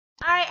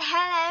Alright,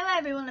 hello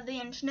everyone of the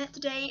internet.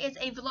 Today is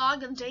a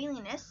vlog of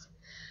dailiness.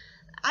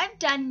 I've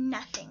done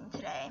nothing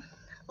today.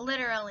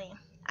 Literally.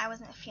 I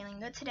wasn't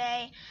feeling good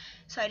today,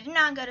 so I did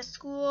not go to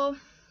school.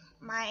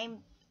 My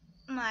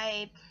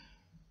I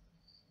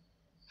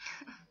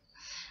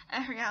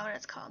forgot what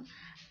it's called.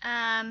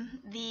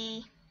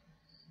 The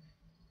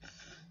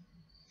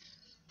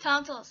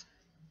tonsils.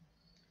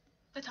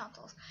 The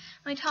tonsils.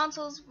 My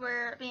tonsils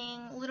were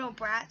being little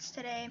brats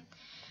today,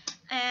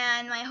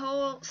 and my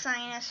whole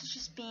sinus was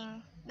just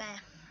being meh.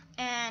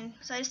 And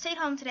so I just stayed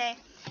home today.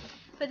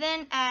 But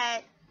then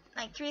at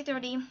like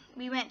 3:30,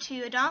 we went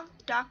to a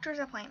doctor's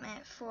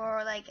appointment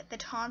for like the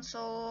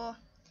tonsil,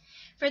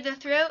 for the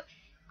throat,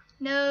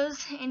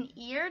 nose, and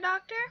ear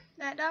doctor.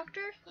 That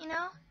doctor, you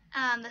know,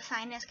 the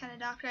sinus kind of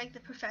doctor, like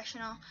the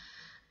professional.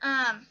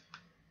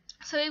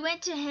 So we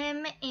went to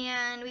him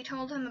and we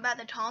told him about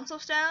the tonsil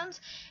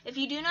stones. If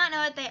you do not know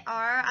what they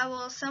are, I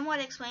will somewhat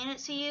explain it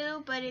to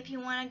you, but if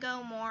you want to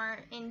go more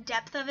in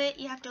depth of it,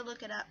 you have to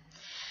look it up.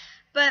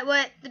 But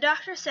what the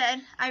doctor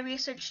said, I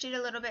researched it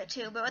a little bit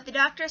too, but what the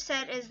doctor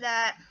said is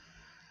that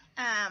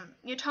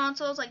your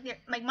tonsils, like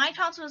my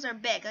tonsils are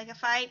big. Like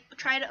if I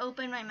try to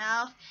open my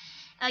mouth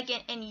like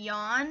and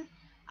yawn,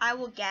 I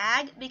will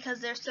gag because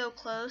they're so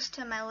close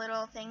to my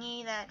little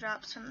thingy that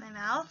drops from my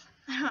mouth.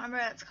 I don't remember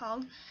what it's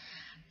called.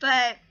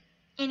 But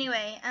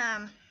anyway,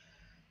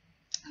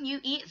 you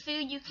eat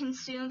food, you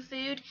consume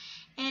food,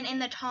 and in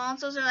the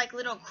tonsils are like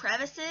little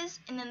crevices,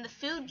 and then the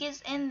food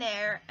gets in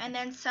there, and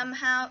then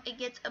somehow it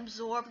gets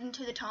absorbed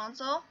into the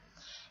tonsil,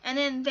 and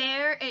then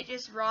there it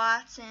just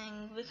rots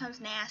and becomes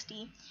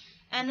nasty,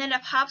 and then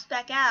it pops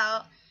back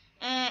out,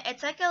 and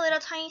it's like a little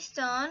tiny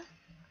stone.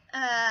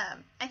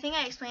 I think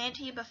I explained it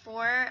to you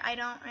before. I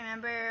don't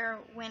remember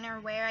when or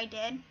where I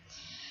did.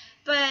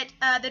 But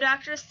the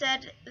doctor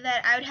said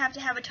that I would have to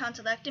have a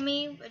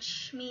tonsillectomy,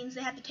 which means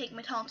they have to take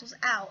my tonsils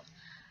out.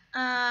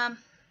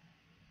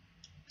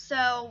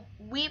 So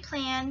we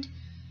planned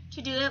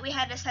to do it. We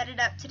had to set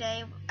it up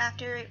today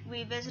after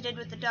we visited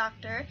with the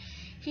doctor.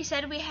 He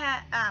said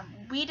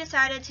we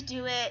decided to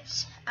do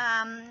it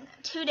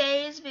 2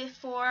 days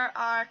before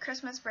our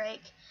Christmas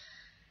break,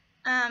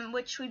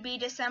 which would be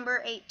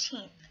December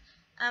 18th.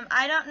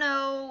 I don't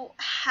know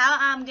how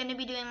I'm going to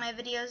be doing my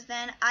videos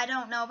then. I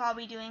don't know if I'll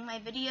be doing my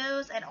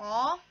videos at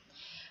all.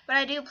 But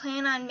I do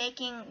plan on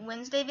making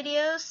Wednesday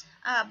videos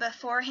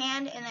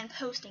beforehand and then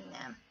posting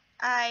them.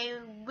 I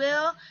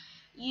will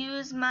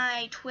use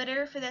my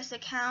Twitter for this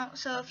account.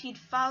 So if you'd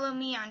follow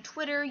me on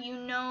Twitter, you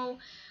know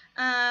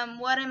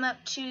what I'm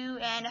up to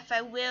and if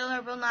I will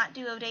or will not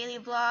do a daily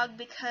vlog,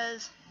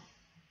 because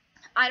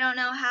I don't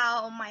know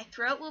how my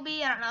throat will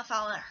be. I don't know if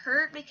I'll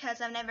hurt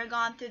because I've never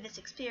gone through this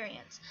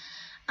experience.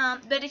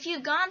 But if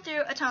you've gone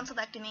through a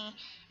tonsillectomy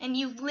and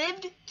you've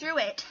lived through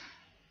it,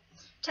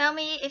 tell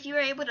me if you were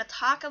able to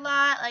talk a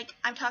lot, like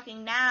I'm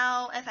talking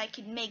now, if I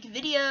could make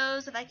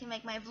videos, if I can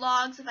make my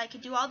vlogs, if I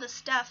could do all this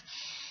stuff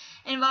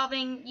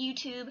involving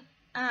YouTube.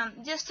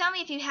 Just tell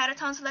me if you had a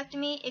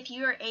tonsillectomy, if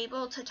you were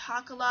able to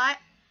talk a lot.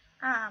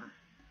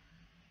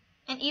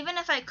 And even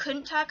if I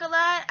couldn't talk a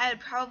lot, I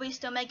would probably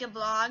still make a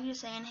vlog just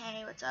saying,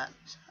 hey, what's up?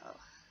 So,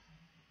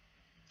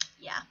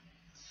 yeah.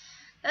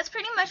 That's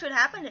pretty much what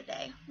happened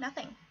today.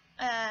 Nothing.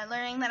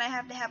 Learning that I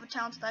have to have a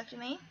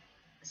tonsillectomy.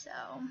 So,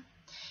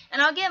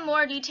 and I'll get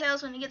more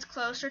details when it gets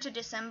closer to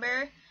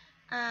December.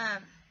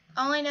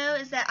 All I know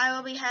is that I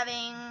will be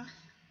having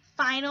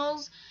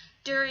finals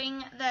during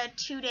the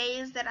 2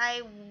 days that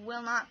I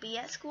will not be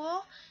at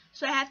school.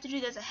 So I have to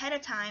do this ahead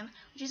of time,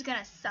 which is going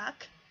to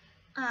suck.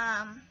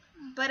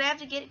 But I have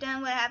to get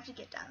done what I have to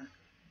get done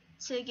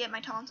to get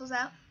my tonsils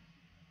out.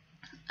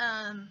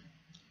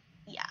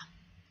 Yeah.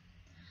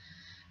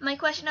 My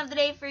question of the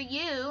day for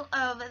you,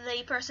 of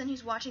the person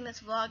who's watching this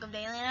vlog of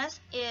dailiness,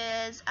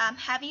 is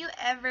have you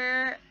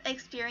ever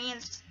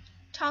experienced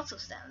tonsil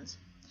stones?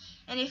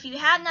 And if you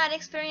have not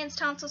experienced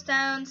tonsil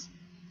stones,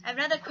 I have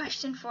another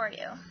question for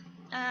you.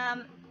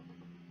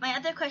 My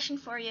other question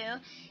for you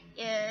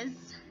is,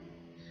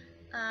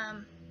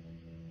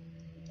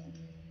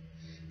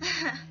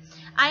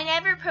 I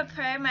never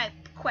prepare my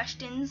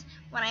questions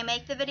when I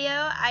make the video.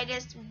 I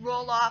just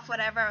roll off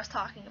whatever I was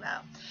talking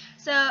about.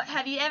 So,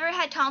 have you ever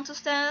had tonsil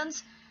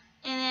stones?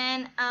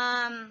 And then,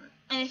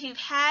 and if you've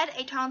had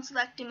a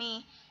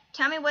tonsillectomy,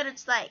 tell me what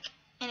it's like.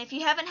 And if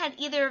you haven't had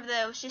either of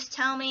those, just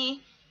tell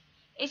me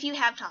if you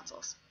have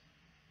tonsils.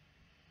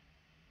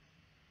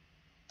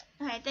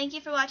 Alright, thank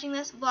you for watching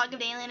this vlog of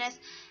dailiness.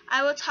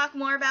 I will talk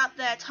more about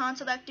the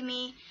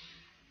tonsillectomy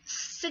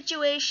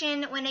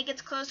situation when it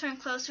gets closer and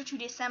closer to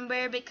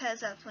December,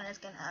 because that's when it's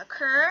going to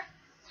occur.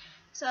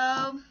 So,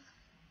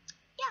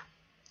 yeah.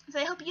 So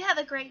I hope you have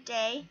a great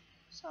day.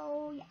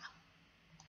 So, yeah.